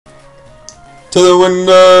To the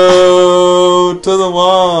window, to the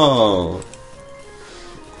wall,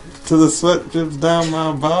 to the sweat drips down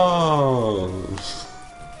my balls.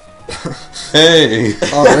 Hey!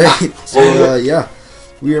 Alright, so yeah,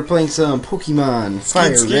 we are playing some Pokemon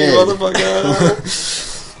FireRed.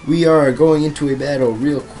 Motherfucker! We are going into a battle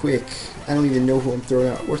real quick. I don't even know who I'm throwing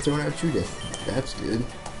out. We're throwing out Judith. That's good.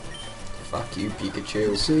 Fuck you,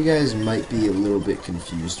 Pikachu. So you guys might be a little bit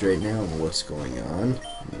confused right now on what's going on,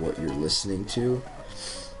 what you're listening to.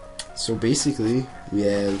 So basically, we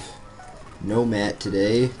have no Matt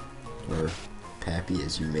today, or Pappy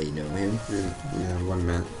as you may know him. Yeah, one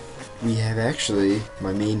Matt. We have actually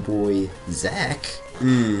my main boy, Zach.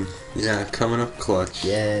 Yeah, coming up clutch.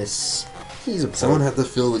 Yes. He's a Someone had to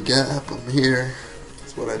fill the gap. I'm here.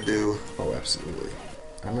 That's what I do. Oh, absolutely.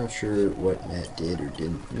 I'm not sure what Matt did or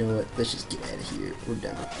didn't. You know what? Let's just get out of here. We're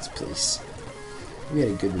done with this place. We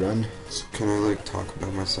had a good run. So can I, like, talk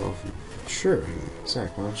about myself? Sure.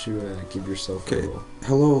 Zach, why don't you give yourself a little...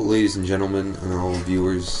 Hello, ladies and gentlemen, and all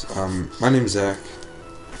viewers. My name's Zach.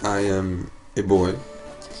 I am a boy.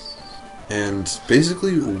 And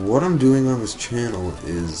basically, what I'm doing on this channel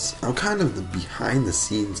is... I'm kind of the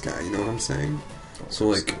behind-the-scenes guy, you know what I'm saying? So,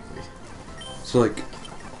 like,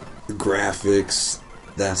 the graphics...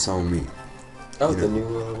 That's on me. Oh, the new,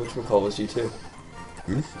 whatchamacallit was you too.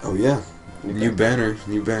 Oh, yeah. New banner.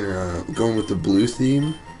 Going with the blue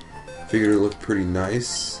theme. Figured it looked pretty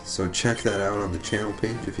nice. So check that out on the channel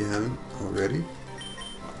page if you haven't already.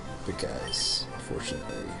 But guys,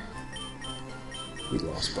 unfortunately, we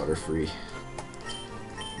lost Butterfree.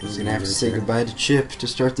 We're gonna have to say goodbye to Chip to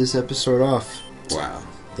start this episode off. Wow.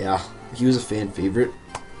 Yeah, he was a fan favorite.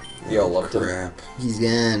 We all loved him. He's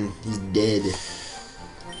gone. He's dead.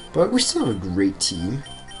 But we still have a great team.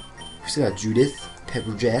 We still got Judith,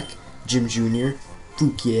 Pepperjack, Jim Jr.,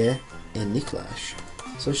 Fukia, and Niklash.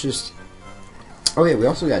 So it's just... Oh yeah, we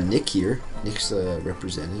also got Nick here. Nick's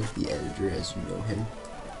representing the editor, as you know him.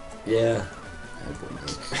 Yeah.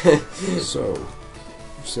 Nick. So,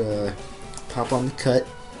 let's pop on the cut.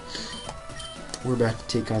 We're about to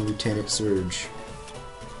take on Lieutenant Surge.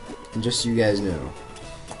 And just so you guys know,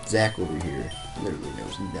 Zach over here literally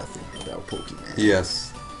knows nothing about Pokemon. Yes.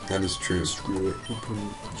 That is true. Screw it. We're putting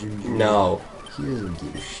Jim Jr. No. He doesn't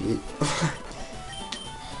give a shit.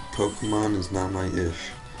 Pokemon is not my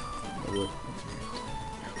ish. Okay.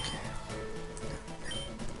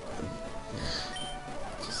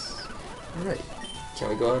 Alright. Can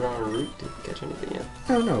we go out on a route to catch anything yet?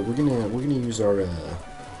 No, we're gonna use our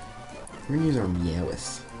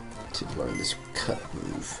Meowth to learn this cut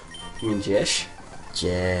move. You mean Jesh?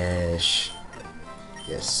 Jash.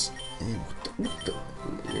 Yes. And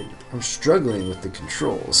I'm struggling with the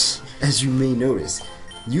controls, as you may notice.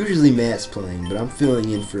 Usually Matt's playing, but I'm filling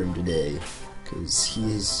in for him today because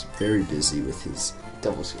he is very busy with his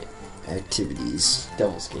Double skate. activities.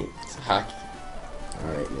 Double skate. It's hockey.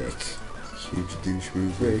 Alright, Nick. Huge douche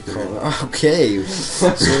move. Very Right there. cool. Okay. So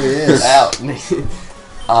yes.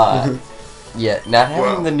 Out. Yeah, not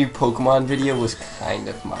having the new Pokemon video was kind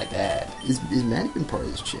of my bad. Is Matt even part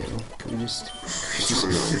of this channel? Can we just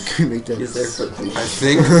can we make that? He's there for the I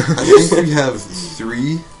think we have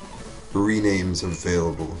 3 renames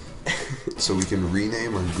available, so we can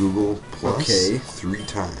rename our Google Plus 3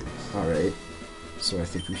 times. All right. So I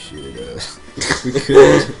think we should. We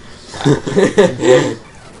could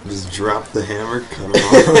just drop the hammer, cut him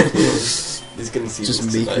off. He's gonna see. Just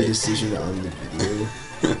this make tonight. the decision on the video.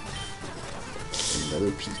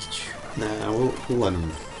 Another Pikachu. Nah, we'll let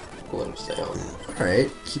him. We'll let him stay on. Alright,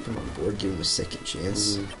 keep him on board, give him a second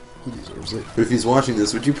chance. He deserves it. But if he's watching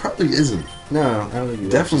this, which he probably isn't. No, I don't think he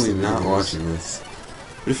Definitely watches the not videos. watching this.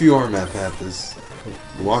 But if you are Matt Pappas,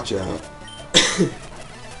 watch out.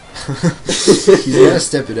 He's gotta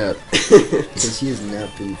step it up. Because he has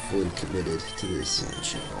not been fully committed to this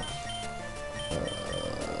channel.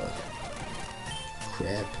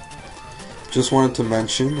 Crap. Just wanted to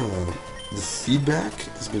mention, the feedback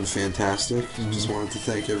has been fantastic. Just wanted to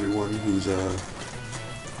thank everyone who's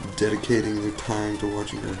dedicating their time to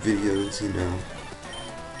watching our videos, you know.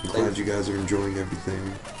 I'm glad you guys are enjoying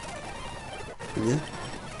everything. And yeah.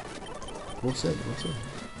 Well said.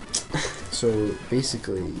 So,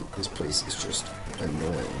 basically, this place is just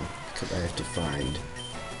annoying. Because I have to find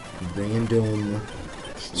random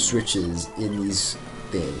switches in these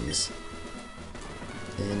things.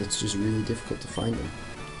 And it's just really difficult to find them.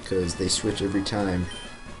 Because they switch every time.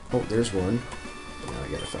 Oh, there's one. But now I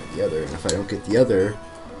gotta find the other. And if I don't get the other,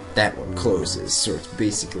 that one closes. So it's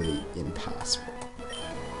basically impossible.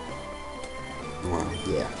 Wow.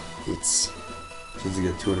 Yeah, it's... Since you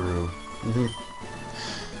get 2 in a row.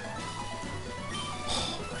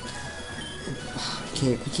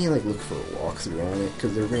 We can't like look for a walkthrough on it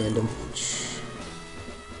because they're random.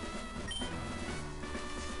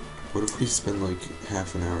 What if we spend like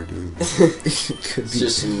half an hour doing this? It could It's be.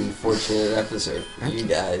 just an unfortunate episode for you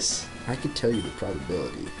guys. I could tell you the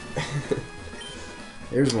probability.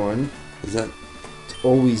 There's one. Is that It's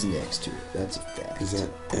always next to it. That's a fact. is that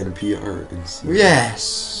NPR?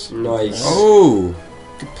 Yes. Nice. Oh,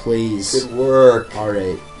 Good plays. Good work. All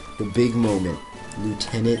right. The big moment,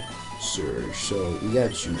 Lieutenant Surge. So we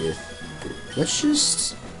got Judith. Let's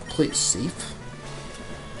just play it safe.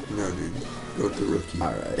 no, dude. Go with the rookie.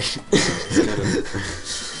 All right.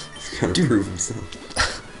 He's gotta prove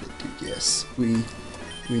himself. Dude, yes. We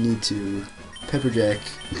need to. Pepperjack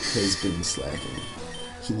has been slacking.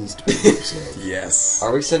 He needs to prove himself. Yes.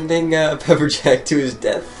 Are we sending Pepperjack to his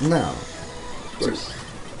death? No. Of course.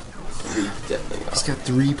 We definitely He's not. got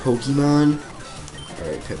 3 Pokemon.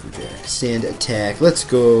 Alright, Pepperjack. Sand attack. Let's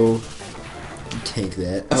go. You tank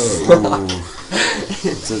that. Oh.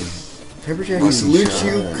 It's a Pepperjack I is salute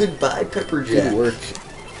You goodbye, Pepperjack. Good work.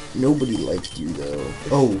 Nobody liked you though.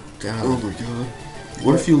 Oh god. Oh my god.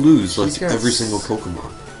 What if you lose He's like got every single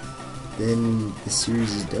Pokemon? Then the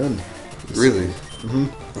series is done. Really?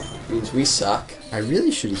 Means we suck. I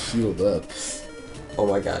really should have healed up. Oh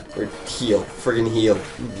my god. We're heal. Friggin' heal.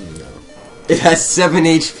 No. It has 7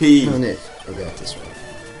 HP. On it. I got this one.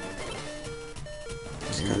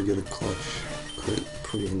 Just gotta get a clutch. Crit.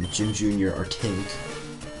 Put in Jim Jr., our tank.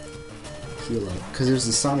 Heal up. Because it was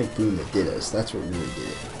the Sonic Boom that did us. That's what really did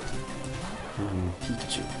it.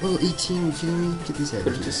 Pikachu. Oh, 18, you kidding me? Get this out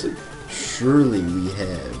Put of it to here. sleep. Surely we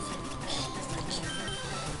have. Oh, thank you.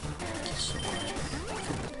 Thank you so much, man.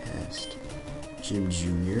 From the past. Jim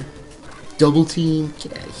Jr. Double team.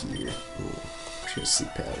 Get out of here. Oh, should have sleep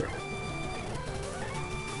powder.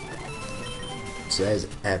 So that is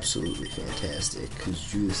absolutely fantastic, because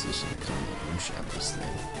Judas is going to come and one-shot this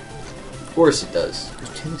thing. Of course it does.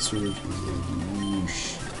 Lieutenant Surge is a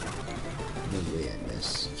douche. No way I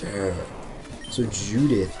miss. Yeah. So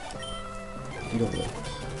Judith, you don't look.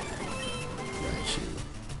 Raichu.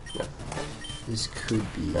 No. This could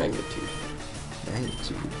be Magnitude.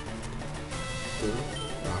 magnitude.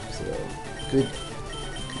 Rock throw. Good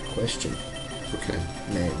question. Okay.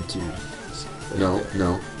 Magnitude. No,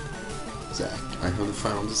 no. Zach. I have the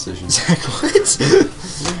final decision. Zach, what?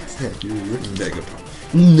 Zach, you're a rookie. Megapod.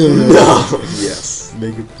 No. Yes.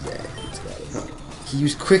 Mega Zach. He's got it. He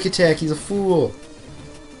used quick attack. He's a fool.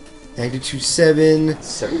 Magnitude 7.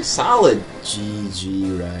 7 solid.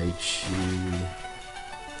 GG Raichu.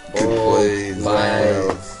 Good plays.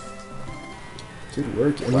 Wow. Good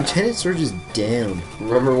work. And Wow. Lieutenant Surge is down.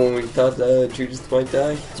 Remember when we thought Judith might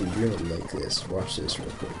die? Dude, you're gonna like this. Watch this real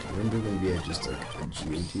quick. Remember when we had just like a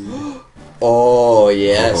Geodude? Oh,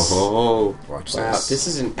 yes. Oh. Watch Wow, this. this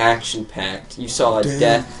is an action-packed. You saw a Damn.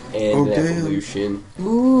 death and Oh, an damn. evolution.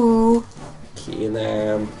 Ooh. Kill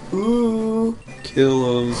him. Ooh.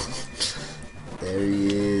 Kill him. There he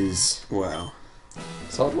is. Wow.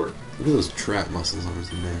 Solid work. Look at those trap muscles on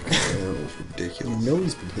his neck. Oh, It's you ridiculous. know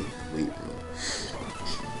he's been hitting the weight room.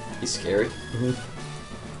 He's scary.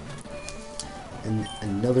 And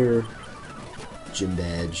another gym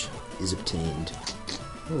badge is obtained.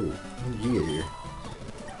 Oh, how did you get here?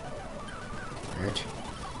 Alright.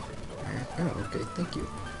 Oh, okay, thank you.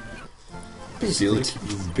 I feel like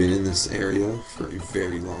you've been in this area for a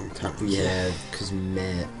very long time. We have, because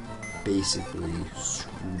Matt basically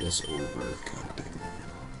screwed us over. God damn it.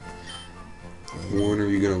 When are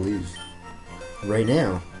you gonna leave? Right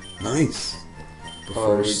now. Nice. But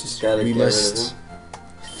Oh, we first, just gotta we get rid of must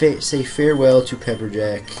say farewell to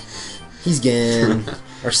Pepperjack. He's gone.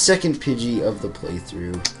 Our second Pidgey of the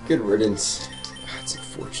playthrough. Good riddance. That's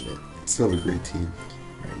unfortunate. Still a great team.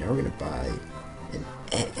 Alright, now we're gonna buy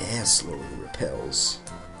an ass load of repels.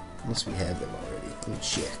 Unless we have them already. Let me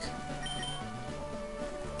check.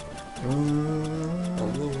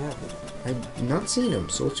 I've not seen them,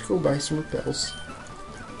 so let's go buy some repels.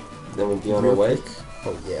 Then we'll be on Real our way. quick.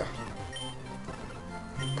 Oh, yeah.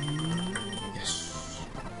 Yes.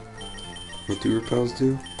 What do repels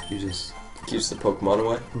do? You just... Keeps the Pokemon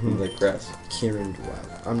away. Mhm. Like grass. Kieran,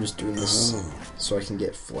 wow. I'm just doing this Oh. so I can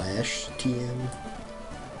get Flash TM.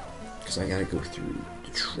 Because I gotta go through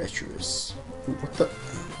the treacherous. Ooh, what the?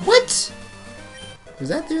 What? Was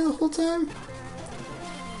that there the whole time?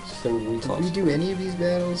 So we Did we do any of these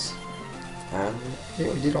battles? Yeah,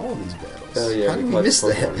 we did all of these battles. Oh yeah, How did we caught miss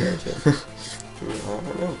the Pokemon that? there, too. I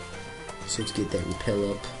don't know. So let's get that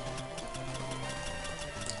repel up.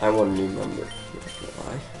 I want a new member. Not gonna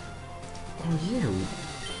lie. Oh yeah,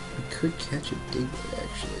 we could catch a Diglett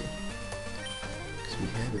actually. Because we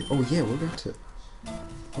haven't. Oh yeah, we're about to.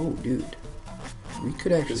 Oh dude. We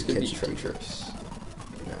could actually This could be catch a Diglett. treacherous.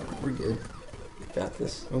 No, we're good. Got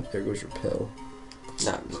this. Oh, there goes Repel.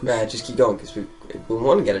 Nah, just keep going, because we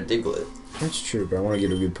want to get a Diglett. That's true, but I want to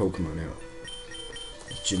get a good Pokemon out.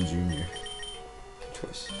 Jim Jr.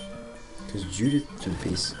 Choice. Because Judith can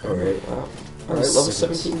base. Alright, wow. Alright, level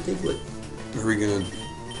 17 Diglett. Are we gonna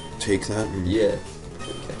take that and Yeah.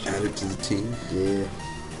 add it to the team? Yeah.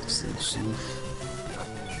 See.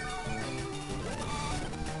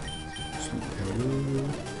 Sweet powder.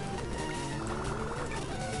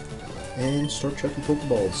 And start chucking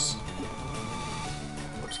Pokeballs.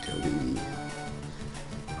 Let's go, baby.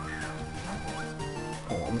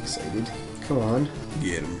 Oh, I'm excited. Come on.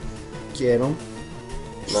 Get him. Get him.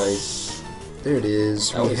 Nice. There it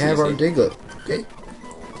is. That We was have our easy. Diglett. Okay.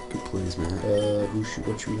 Good plays, man.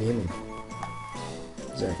 What should we name him?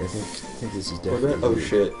 Zach, I think this is What definitely. about? Oh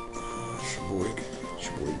shit. Shaboyg.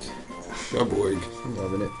 Shaboyg. Shaboyg. I'm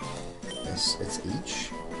loving it.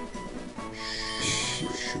 SSH.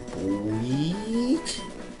 Shaboyg.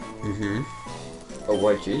 Mm-hmm. Oh,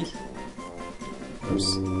 YG?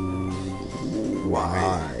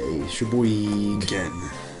 Why? Shaboyg. Again.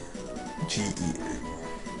 G-E-N.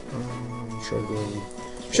 Struggling.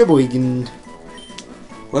 Shaboygan.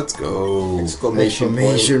 Let's go. Exclamation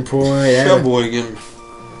point. Shaboygan.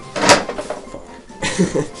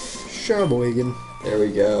 Shaboygan. There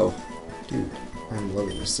we go. Dude, I'm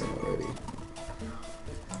loving this thing already.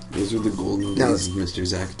 Those are the golden No. days of Mr.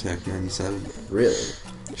 Zack Attack 97. Really?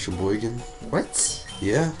 Sheboygan? What?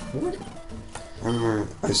 Yeah. What? I remember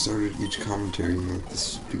I started each commentary in like the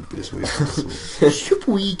stupidest way possible.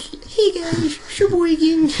 Shaboygan. Hey guys,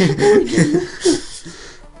 Shaboygan. Shaboygan.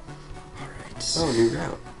 Alright. Oh, new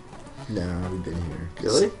route. No, we've been here.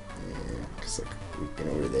 Really? Yeah, because like, we've been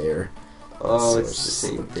over there. Oh, So it's the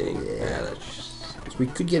same thing. yeah. Yeah, that's So we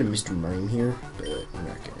could get a Mr. Mime here, but we're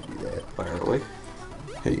not going to do that. why aren't we?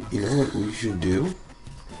 Hey, you know what we should do?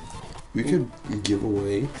 We could give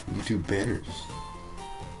away YouTube banners.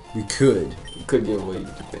 We could. We could give away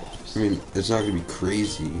YouTube pages. I mean, it's not going to be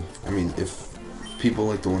crazy. I mean, if people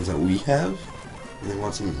like the ones that we have, and they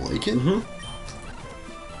want something like it,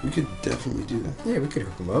 we could definitely do that. Yeah, we could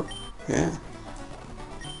hook them up. Yeah.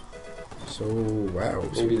 So, wow.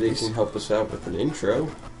 Maybe they can help us out with an intro.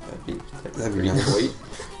 That'd be That'd be pretty nice.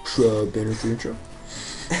 sweet. Banner 3 intro.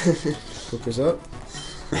 Hook us up.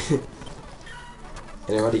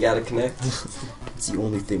 Anybody got to connect? It's the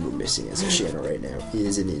only thing we're missing as a channel right now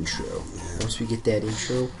is an intro. Yeah. Once we get that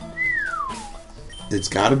intro, It's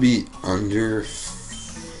got to be under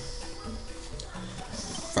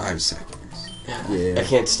 5 seconds. yeah, I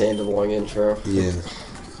can't stand a long intro. Yeah.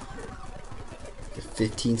 a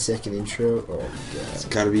 15-second intro. Oh my It's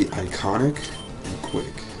god. got to be iconic and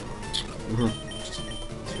quick.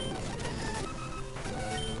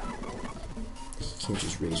 You can't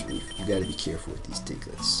just raise roof. You gotta be careful with these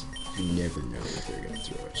Diglets. You never know what they're gonna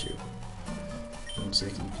throw at you. 1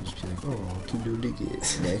 second, you can just be like, oh, keep doing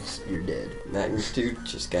Diglets. Next, you're dead. Magnitude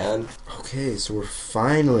just gone. Okay, so we're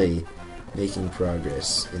finally making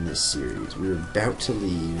progress in this series. We're about to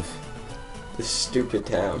leave. This stupid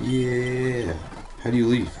town. Yeah. How do you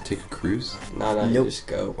leave? Take a cruise? No, you Nope. just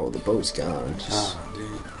go. Oh, the boat's gone. Just,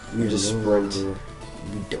 Damn. we just no sprint. longer-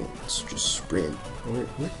 We don't. Let's just sprint. Where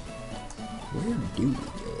do we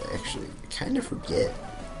go, actually? I kind of forget.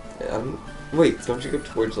 Wait, don't you go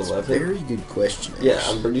towards It's a 11? very good question, Yeah,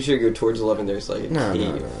 actually. I'm pretty sure you go towards 11. There's like a No,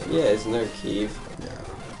 cave. no. Yeah, isn't there a cave?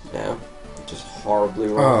 No. No. Just horribly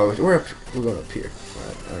wrong. Oh, we're up. We're going up here.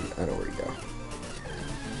 I know where to go.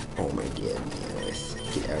 Oh my god,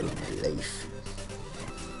 Meowth. Get out of my life.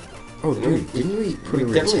 Oh, dude, didn't we put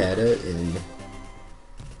we a definitely- Rattata in...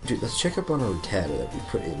 Dude, let's check up on our Rattata that we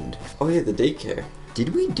put in. Oh yeah, the daycare.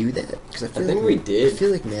 Did we do that? Because I feel think like we did. I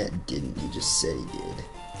feel like Matt didn't. He just said he did.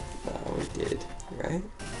 Oh, we did. Right?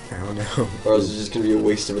 I don't know. Or else it's just gonna be a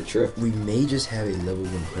waste of a trip. We may just have a level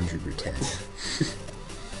 100 Rattata.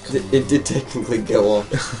 It did technically go on.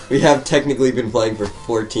 We have technically been playing for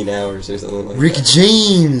 14 hours or something like Rick that.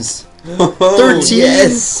 James! Oh, 13?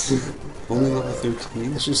 Yes! Only level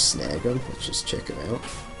 13? Let's just snag him. Let's just check him out.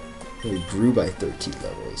 He grew by 13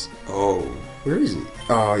 levels. Oh. Where is he?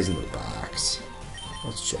 Oh, he's in the box.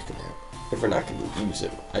 Let's check him out. If we're not gonna use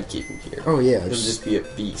him, I'd keep him here. Oh yeah, He'll just, just be a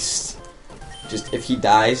beast. Just if he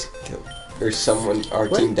dies, kill. Or someone, our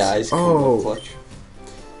What? team dies, kill Oh. him clutch.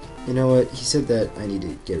 you know what? He said that I need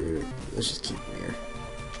to get rid of. Let's just keep him here.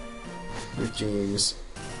 Rick James,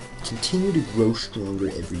 continue to grow stronger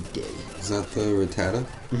every day. Is that the Rattata?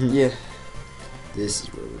 Yeah. This is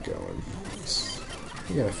where we're going. Nice.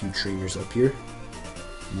 We got a few trainers up here.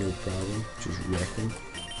 No problem. Just wreck them.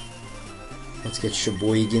 Let's get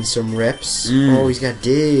Shaboygan some reps. Mm. Oh, he's got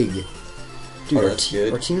dig. Dude, Oh, that's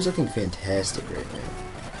good. our team's looking fantastic right now.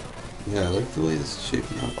 Yeah, I like the way this is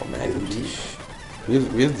shaping up. Oh, man.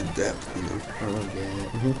 We have the depth, you know. Oh,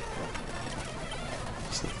 yeah.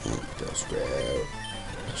 Just like that. Bell sprout.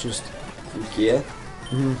 It's just... Yeah.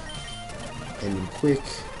 And then quick.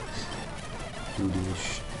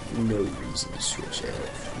 Bootish. No reason to switch out.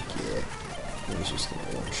 Yeah. I was just gonna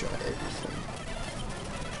one-shot everything.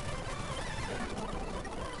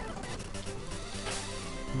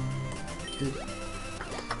 Good.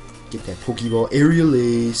 Get that Pokeball Aerial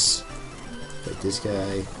Ace. Fight this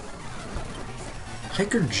guy.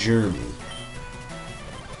 Hiker Jeremy.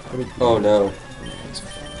 Oh no. That's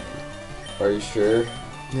fine. Are you sure?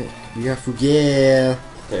 Yeah, we got Fugia.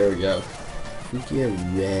 There we go. Fugia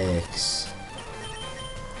Rex.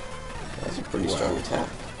 That's a pretty strong attack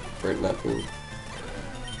for it not being.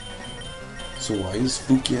 So why is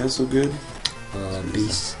Fukia so good?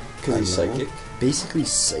 Base. Because he's I know. psychic. Basically,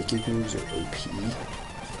 psychic moves are OP.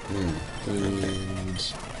 Mm. And.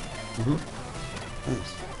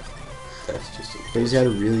 Nice. That's just. But he's got a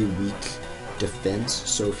really weak defense,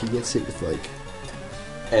 so if he gets hit with, like,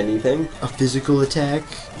 Anything? a physical attack,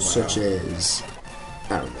 such as.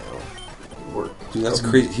 I don't know. Work. Dude, that's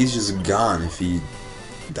crazy. He's just gone if he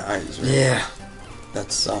dies, right? Yeah.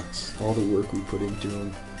 That sucks. All the work we put into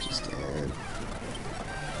him, just gone.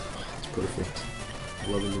 It's perfect.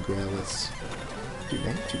 Loving the Growlithe. Dude,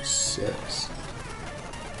 92 sucks.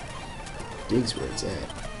 Dig's where it's at.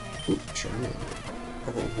 Ooh, Charmander.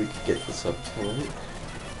 I think we could get this up tonight.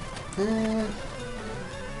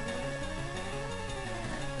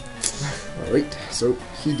 Alright, so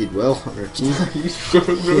he did well on our team.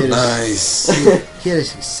 Nice. He had a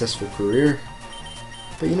successful career.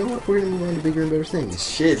 But you know what? We're gonna move on to bigger and better things.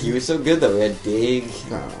 Shit, he was so good though. We had Dig.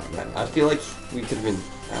 No, I feel like we could have been.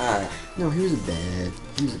 no, he was a bad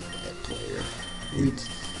player.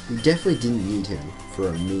 We definitely didn't need him for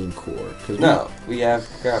our main core. Cause No, we have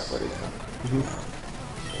Grappler now.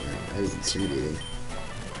 That was intimidating.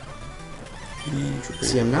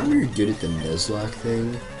 See, I'm not very good at the Nuzlocke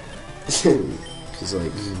thing. Because,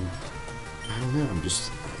 like, I don't know, I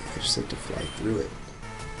just like to fly through it.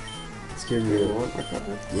 Let's get rid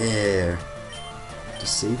of. Yeah.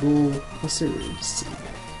 Disable. Let's get rid of disable.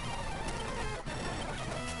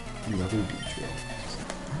 Another Beedrill.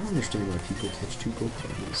 I don't understand why people catch two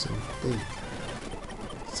Pokemon in the same thing.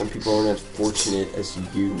 Some people aren't as fortunate as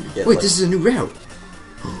you to get. Wait, like, this is a new route.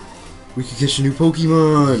 We could catch a new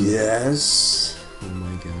Pokemon. Yes. Oh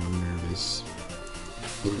my god, I'm nervous.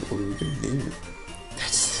 What are we gonna name it?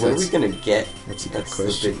 What are we gonna get? That's a good That's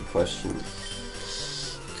question. the big question.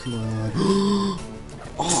 Come on.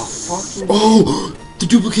 Oh, fucking. Oh, the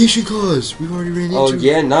duplication clause. We already ran into. Oh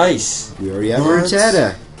yeah, nice. We already have What? a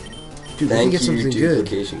Rattata. Dude, we can Thank get you, something good.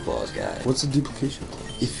 duplication clause guy. What's a duplication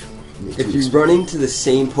clause? If you run into the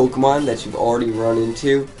same Pokemon that you've already run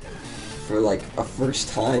into for like a first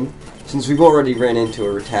time, since we've already ran into a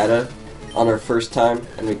Rattata on our first time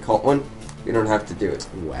and we caught one, we don't have to do it.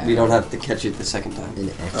 Wow. We don't have to catch it the second time. An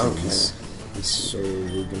Ekans. So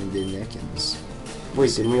we're gonna get an Ekans.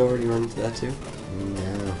 Wait, didn't we already run into that too?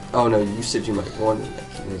 No. Oh no, you said you might want an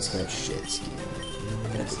Ekans. It's got shit skin.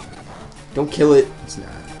 Don't kill it. It's not.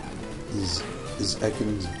 Is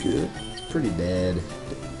Ekans good? It's pretty bad.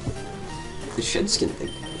 The shed skin thing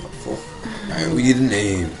would be helpful. Alright, we need a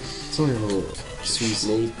name. It's only a little sweet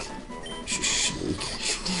Snake. snake.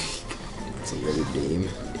 It's a better name.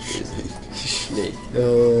 Snake.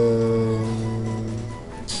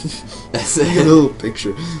 That's Look at the it. little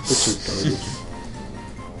picture. It's retarded.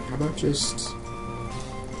 How about just...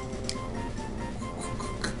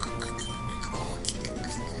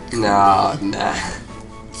 Nah.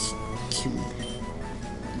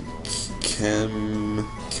 Chem...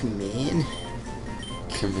 Command?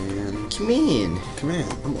 Command... Command.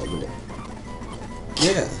 Command. I'm loving it.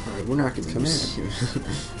 Yeah. Alright, we're not gonna Command.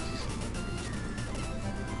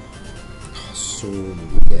 So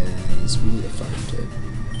many guys. We need a fire type.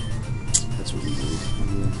 That's what we need.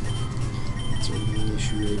 That's our main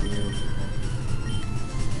issue right now.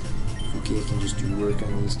 Okay, I can just do work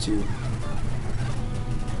on these two.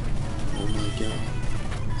 Oh my god.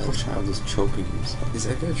 That child is choking himself. Is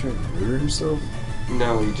that guy trying to murder himself?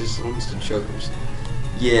 No, he just wants to choke himself.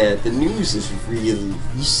 Yeah, the news is really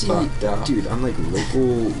You see, fucked up. dude, on like local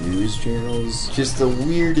news channels, Just the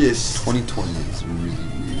weirdest. 2020 is really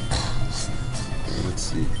weird. Let's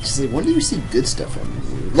see. just like, when do you see good stuff on the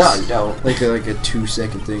news? No, you don't. Like a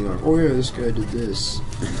 2-second thing on, oh yeah, this guy did this.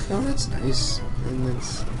 Oh, that's nice. And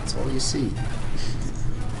that's all you see.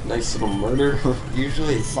 Nice little murder.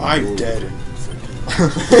 Usually. 5 dead.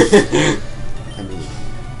 I mean,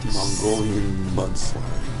 Mongolian mudslide.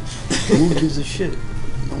 Who gives a shit?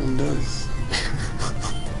 No one does.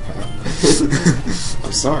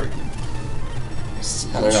 I'm sorry.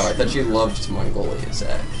 I don't know. I thought you loved Mongolia,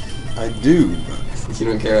 Zach. I do, but You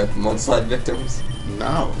don't care about mudslide victims?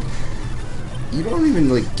 no. You don't even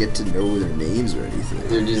like get to know their names or anything.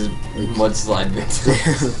 They're just mudslide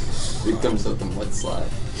victims. Victims of the mudslide.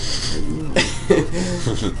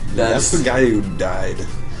 That's the guy who died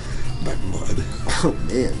by mud. Oh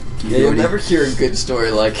man. Yeah, you'll never hear a good story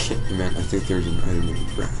like. Hey man, I think there's an item in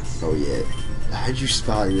the grass. Oh yeah. How'd you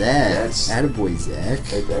spot that? That's- Attaboy, Zach.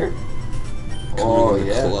 Right there? Coming Oh, in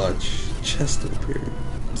the yeah. clutch. Chest up here.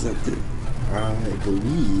 What's that do? I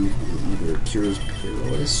believe it either cures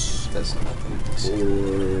paralysis That's nothing.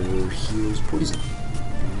 or heals poison.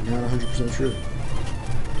 I'm not 100% sure.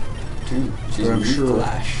 Dude, she's But I'm sure-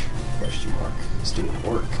 Flash. Question mark. It's doing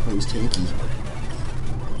work. Oh, he's tanky.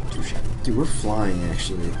 Dude, we're flying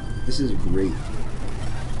actually. This is great.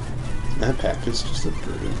 That pack is just a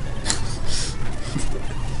burden.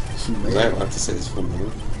 Was I allowed to say his full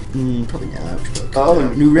name? Probably not. We should Oh, cut it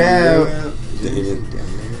out. New route. Dang it.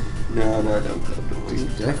 Down there. No, don't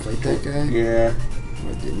waste. Did I fight that guy? Yeah. No,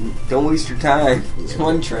 I didn't. Don't waste your time. It's Yeah.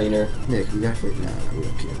 one trainer. Nick, we gotta fight. Nah, we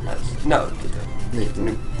don't care. No. Nick,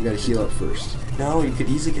 we gotta heal up first. No, you could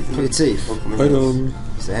easily get the Play it safe. Pokemon. Item.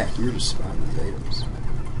 Zach, you're just spotting these items.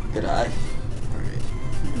 Good eye.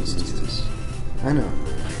 Alright, let's do this. I know.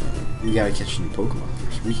 We gotta catch a new Pokemon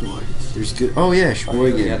first. We can. There's good. Oh yeah,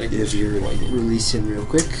 Shaboygan. Release him real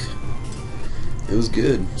quick. It was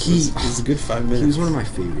good. He- It was a good 5 minutes. He was one of my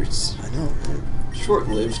favorites. I know, man.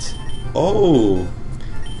 Short-lived. Oh!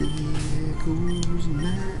 There goes my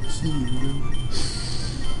hero.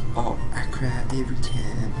 Oh. I cry every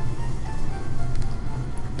time.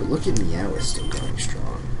 But look at Meow, still going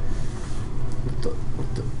strong. What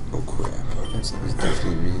the? Oh crap. That's That was not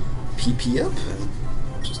definitely me. PP up?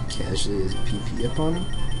 Just casually as a PP up on him?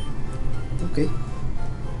 Okay.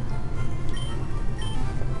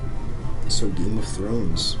 So Game of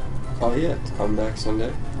Thrones. Oh yeah, it's coming back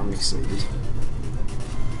Sunday. I'm excited.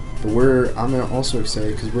 But I'm also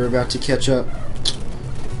excited because we're about to catch up.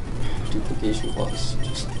 Duplication plus.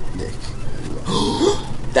 Just Nick.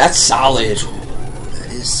 that's solid.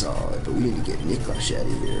 That is solid, but we need to get Niklash out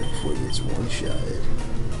of here before he gets one-shotted.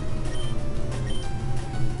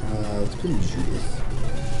 Let's put in Judith.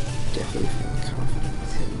 Definitely feeling confident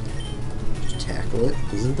with him. Just tackle it.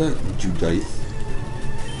 Isn't that Judith?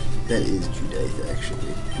 That is Judith,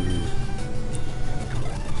 actually.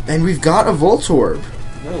 And we've got a Voltorb!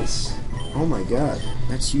 Nice. Oh my god,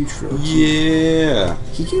 that's huge for OT. Yeah!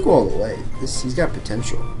 He can go all the way. He's got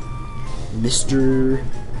potential. Mr.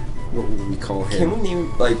 What would we call him? Can we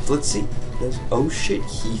name let's see? There's oh shit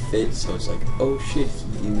he fit, so it's like oh shit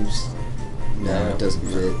he used. No, it doesn't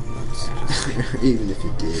fit. Even if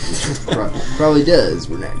it did, which probably does.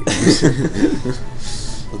 We're not gonna use it.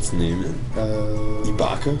 Let's name it.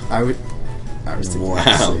 Ibaka? I was thinking Wow.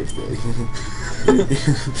 the same thing.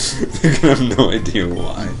 You're gonna have no idea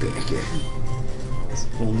why. Ibaka.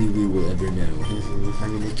 Only we will ever know. I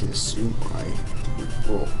mean, they can assume why.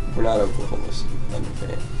 Well, we're not Oklahoma City Thunder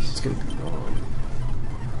fans. It's gonna be wrong.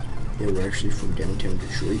 Yeah, we're actually from downtown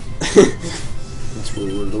Detroit. That's where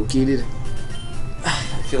we're located.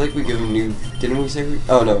 I feel like we give him new. Didn't we say?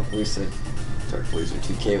 Oh no, we said Dark Blazer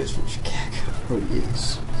 2K was from Chicago. Oh, he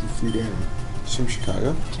is. He flew down. He's from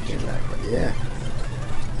Chicago? Yeah.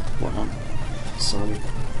 Wow. Sonic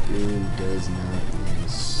Boom does not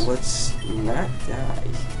miss. Let's not die.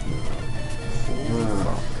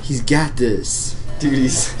 He's got this. Dude,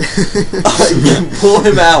 he's. Pull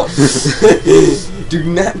him out. Do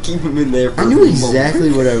not keep him in there. For I knew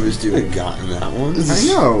exactly what I was You doing. had gotten that one? I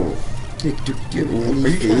know. Nick, do you have Are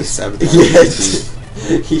any you trying to faith? sabotage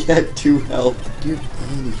Yeah, he had 2 health. Do you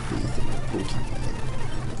have any faith in my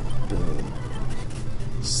Pokemon?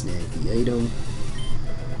 Boom. Snag the item.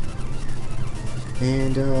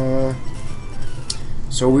 And,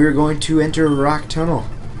 so we're going to enter Rock Tunnel.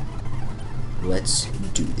 Let's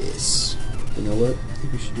do this. You know what? I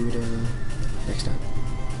think we should do it, next time.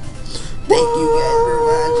 Thank you guys for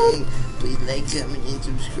watching. Please like, comment, and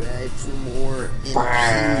subscribe for more. And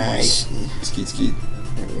Bye. peace. Skeet skeet.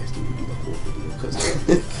 Now we have to do the whole video because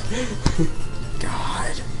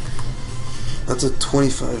God. That's a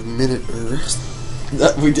 25-minute rest.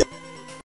 We did.